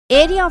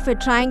Area of a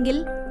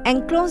triangle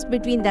enclosed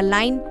between the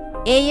line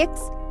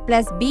AX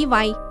plus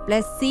BY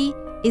plus C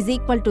is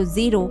equal to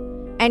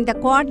 0 and the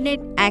coordinate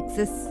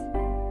axis.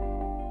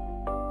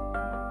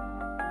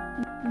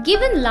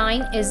 Given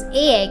line is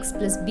AX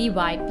plus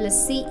BY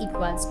plus C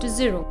equals to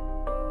 0.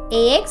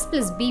 AX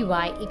plus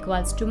BY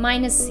equals to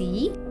minus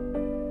C.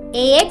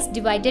 AX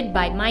divided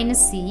by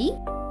minus C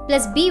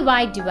plus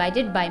BY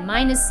divided by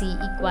minus C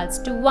equals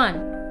to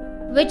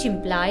 1, which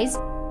implies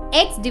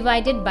X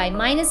divided by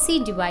minus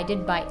C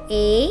divided by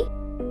A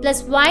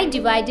plus Y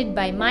divided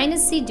by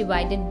minus C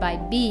divided by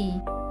B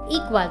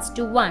equals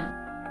to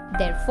 1.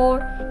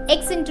 Therefore,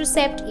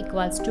 X-intercept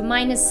equals to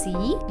minus C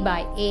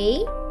by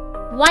A,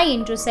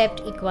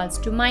 Y-intercept equals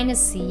to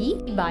minus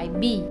C by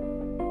B.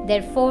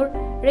 Therefore,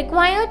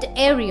 required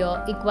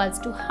area equals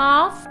to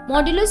half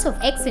modulus of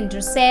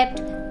X-intercept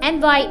and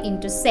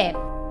Y-intercept,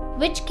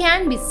 which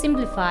can be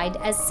simplified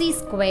as C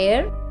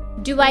square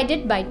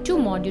divided by 2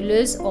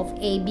 modulus of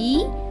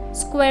AB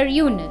square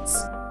units.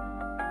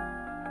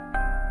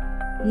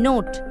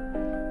 Note: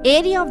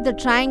 area of the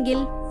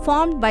triangle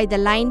formed by the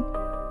line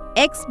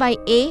X by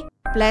A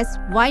plus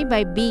Y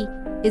by B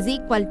is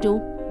equal to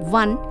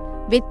 1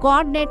 with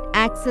coordinate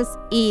axis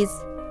is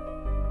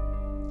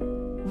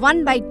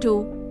 1 by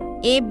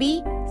 2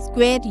 AB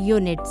square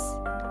units.